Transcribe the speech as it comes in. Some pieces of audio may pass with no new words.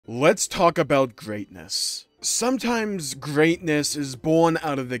Let's talk about greatness. Sometimes greatness is born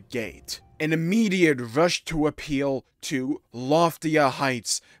out of the gate, an immediate rush to appeal to loftier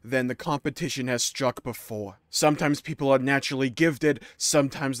heights than the competition has struck before. Sometimes people are naturally gifted,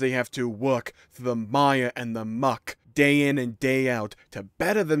 sometimes they have to work through the mire and the muck, day in and day out, to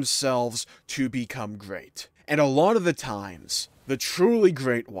better themselves to become great. And a lot of the times, the truly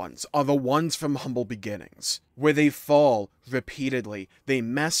great ones are the ones from humble beginnings, where they fall repeatedly, they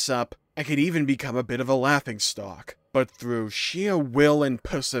mess up, and can even become a bit of a laughingstock. But through sheer will and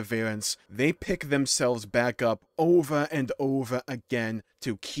perseverance, they pick themselves back up over and over again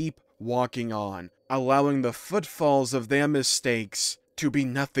to keep walking on, allowing the footfalls of their mistakes to be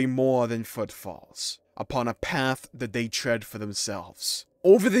nothing more than footfalls upon a path that they tread for themselves.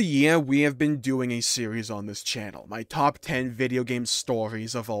 Over the year, we have been doing a series on this channel, my top 10 video game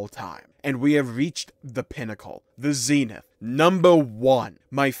stories of all time. And we have reached the pinnacle, the zenith. Number 1.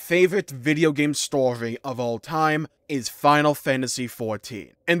 My favorite video game story of all time is Final Fantasy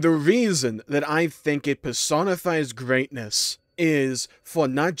XIV. And the reason that I think it personifies greatness is for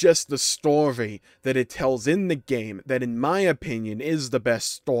not just the story that it tells in the game, that in my opinion is the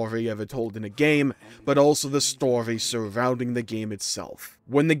best story ever told in a game, but also the story surrounding the game itself.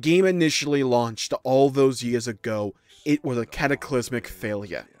 When the game initially launched all those years ago, it was a cataclysmic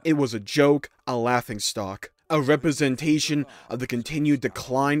failure. It was a joke, a laughingstock, a representation of the continued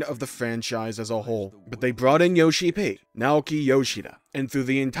decline of the franchise as a whole. But they brought in Yoshi P, Naoki Yoshida, and through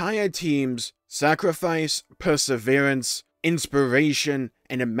the entire team's sacrifice, perseverance, inspiration,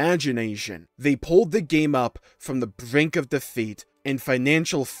 and imagination, they pulled the game up from the brink of defeat and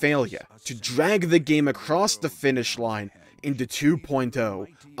financial failure to drag the game across the finish line into 2.0,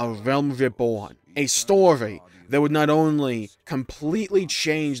 A Realm Reborn, a story that would not only completely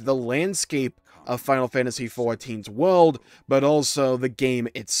change the landscape of Final Fantasy XIV's world, but also the game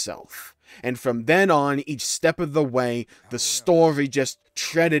itself. And from then on, each step of the way, the story just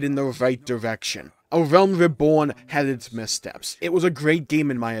treaded in the right direction. A Realm Reborn had its missteps. It was a great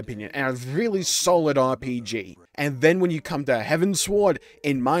game in my opinion, and a really solid RPG. And then when you come to Heavensward,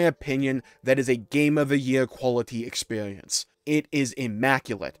 in my opinion, that is a Game of the Year quality experience. It is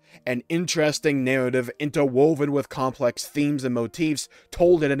immaculate, an interesting narrative interwoven with complex themes and motifs,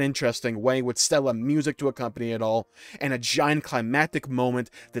 told in an interesting way with stellar music to accompany it all, and a giant climactic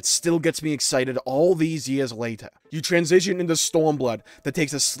moment that still gets me excited all these years later. You transition into Stormblood that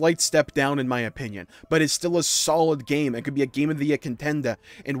takes a slight step down in my opinion, but is still a solid game and could be a Game of the Year contender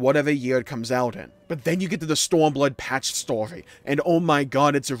in whatever year it comes out in. But then you get to the Stormblood patched story, and oh my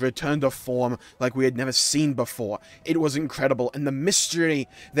god, it's a return to form like we had never seen before. It was incredible, and the mystery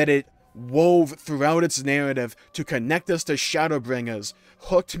that it wove throughout its narrative to connect us to Shadowbringers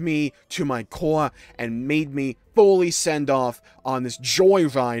hooked me to my core and made me fully send off on this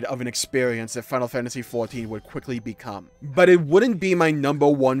joyride of an experience that Final Fantasy XIV would quickly become. But it wouldn't be my number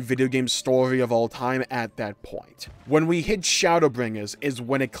 1 video game story of all time at that point. When we hit Shadowbringers is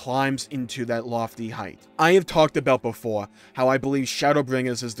when it climbs into that lofty height. I have talked about before how I believe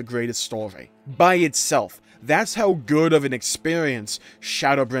Shadowbringers is the greatest story. By itself, that's how good of an experience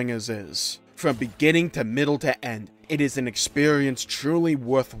Shadowbringers is. From beginning to middle to end, it is an experience truly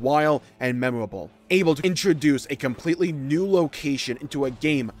worthwhile and memorable, able to introduce a completely new location into a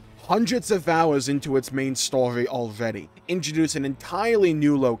game hundreds of hours into its main story already, introduce an entirely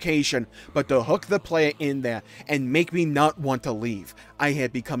new location, but to hook the player in there and make me not want to leave. I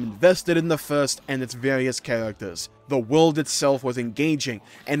had become invested in the first and its various characters. The world itself was engaging,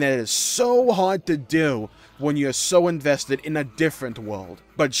 and that is so hard to do when you're so invested in a different world.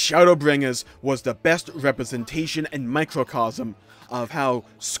 But Shadowbringers was the best representation and microcosm of how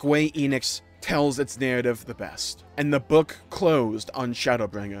Square Enix tells its narrative the best. And the book closed on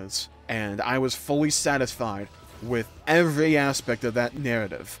Shadowbringers, and I was fully satisfied with every aspect of that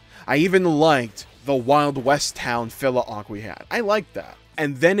narrative. I even liked the Wild West Town filler arc we had. I liked that.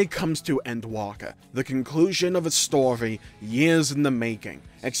 And then it comes to Endwalker, the conclusion of a story years in the making,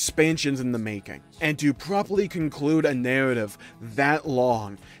 expansions in the making. And to properly conclude a narrative that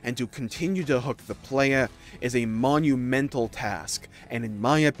long and to continue to hook the player is a monumental task, and in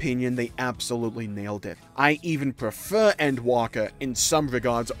my opinion they absolutely nailed it. I even prefer Endwalker in some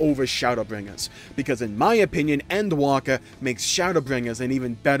regards over Shadowbringers, because in my opinion Endwalker makes Shadowbringers an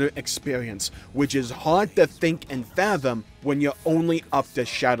even better experience, which is hard to think and fathom when you're only up to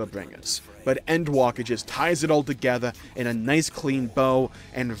Shadowbringers. But Endwalker just ties it all together in a nice clean bow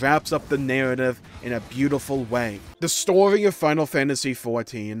and wraps up the narrative in a beautiful way. The story of Final Fantasy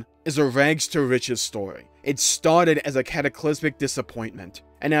XIV is a rags to riches story. It started as a cataclysmic disappointment,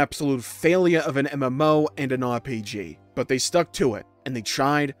 an absolute failure of an MMO and an RPG, but they stuck to it. And they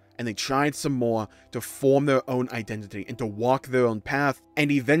tried some more to form their own identity and to walk their own path,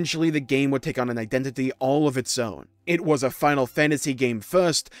 and eventually the game would take on an identity all of its own. It was a Final Fantasy game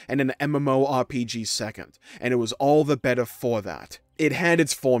first and an MMORPG second, and it was all the better for that. It had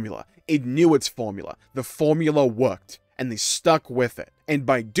its formula, it knew its formula, the formula worked, and they stuck with it. And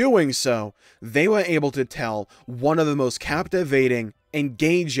by doing so, they were able to tell one of the most captivating,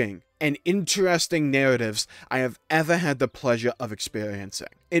 engaging, and interesting narratives I have ever had the pleasure of experiencing.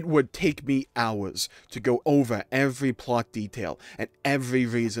 It would take me hours to go over every plot detail and every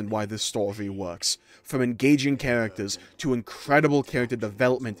reason why this story works, from engaging characters to incredible character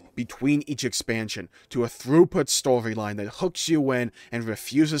development between each expansion, to a throughput storyline that hooks you in and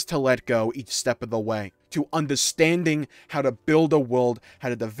refuses to let go each step of the way, to understanding how to build a world, how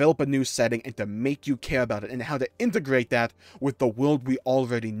to develop a new setting, and to make you care about it, and how to integrate that with the world we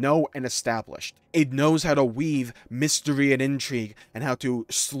already know and established. It knows how to weave mystery and intrigue, and how to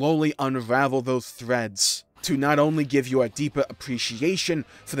slowly unravel those threads, to not only give you a deeper appreciation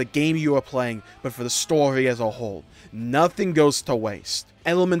for the game you are playing, but for the story as a whole. Nothing goes to waste.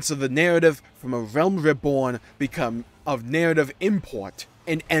 Elements of the narrative from A Realm Reborn become of narrative import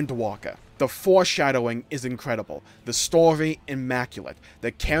in Endwalker. The foreshadowing is incredible, the story immaculate,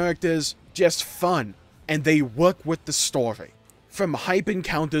 the characters just fun, and they work with the story. From hype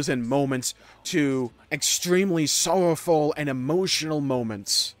encounters and moments to extremely sorrowful and emotional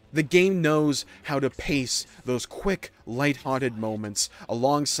moments, the game knows how to pace those quick, lighthearted moments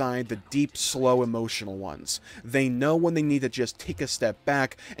alongside the deep, slow, emotional ones. They know when they need to just take a step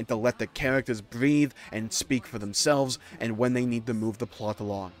back and to let the characters breathe and speak for themselves, and when they need to move the plot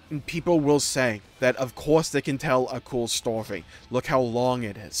along. And people will say that of course they can tell a cool story. Look how long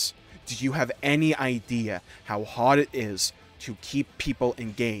it is. Do you have any idea how hard it is to keep people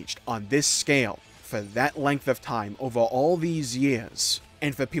engaged on this scale for that length of time over all these years?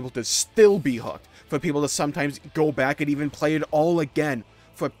 And for people to still be hooked, for people to sometimes go back and even play it all again,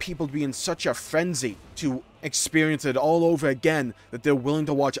 for people to be in such a frenzy to experience it all over again that they're willing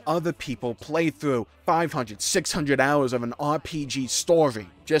to watch other people play through 500, 600 hours of an RPG story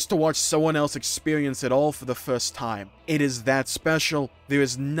just to watch someone else experience it all for the first time. It is that special. There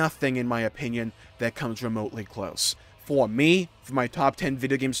is nothing, in my opinion, that comes remotely close. For me, for my top 10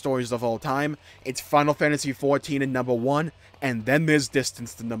 video game stories of all time, it's Final Fantasy XIV in number 1, and then there's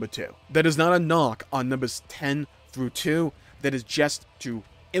Distance to number 2. That is not a knock on numbers 10 through 2, that is just to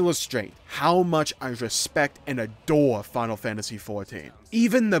illustrate how much I respect and adore Final Fantasy XIV.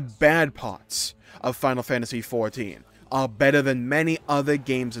 Even the bad parts of Final Fantasy XIV are better than many other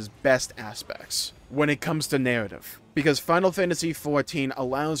games' best aspects when it comes to narrative, because Final Fantasy XIV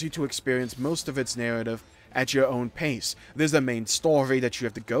allows you to experience most of its narrative at your own pace. There's a main story that you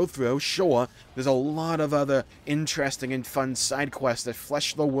have to go through, sure. There's a lot of other interesting and fun side quests that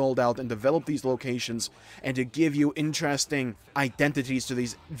flesh the world out and develop these locations and to give you interesting identities to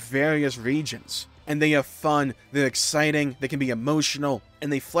these various regions. And they are fun, they're exciting, they can be emotional,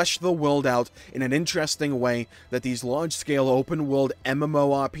 and they flesh the world out in an interesting way that these large-scale open-world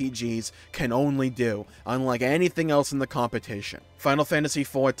MMORPGs can only do, unlike anything else in the competition. Final Fantasy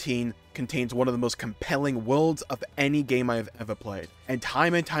XIV contains one of the most compelling worlds of any game I have ever played, and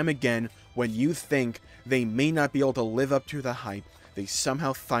time again, when you think they may not be able to live up to the hype, they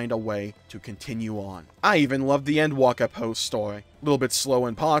somehow find a way to continue on. I even loved the Endwalker post story. A little bit slow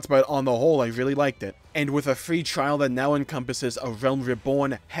in parts, but on the whole I really liked it. And with a free trial that now encompasses A Realm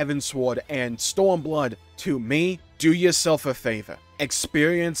Reborn, Heavensward, and Stormblood, to me, do yourself a favor.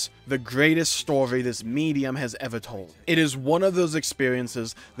 Experience the greatest story this medium has ever told. It is one of those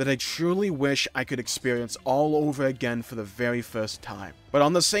experiences that I truly wish I could experience all over again for the very first time. But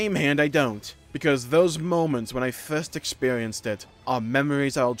on the same hand, I don't. Because those moments when I first experienced it are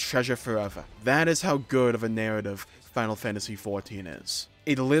memories I'll treasure forever. That is how good of a narrative Final Fantasy XIV is.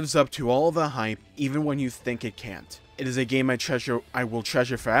 It lives up to all the hype, even when you think it can't. It is a game I will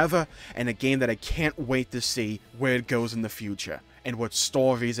treasure forever, and a game that I can't wait to see where it goes in the future, and what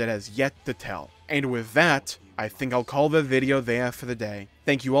stories it has yet to tell. And with that, I think I'll call the video there for the day.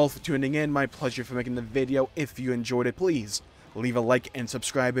 Thank you all for tuning in, my pleasure for making the video. If you enjoyed it, please leave a like and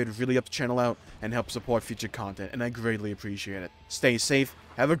subscribe. It really helps the channel out and helps support future content, and I greatly appreciate it. Stay safe,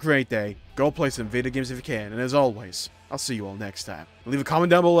 have a great day, go play some video games if you can, and as always, I'll see you all next time. Leave a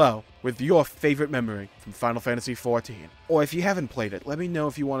comment down below with your favorite memory from Final Fantasy XIV. Or if you haven't played it, let me know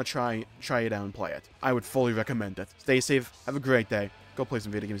if you want to try it out and play it. I would fully recommend it. Stay safe, have a great day, go play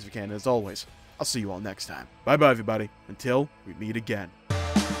some video games if you can, and as always, I'll see you all next time. Bye bye everybody, until we meet again.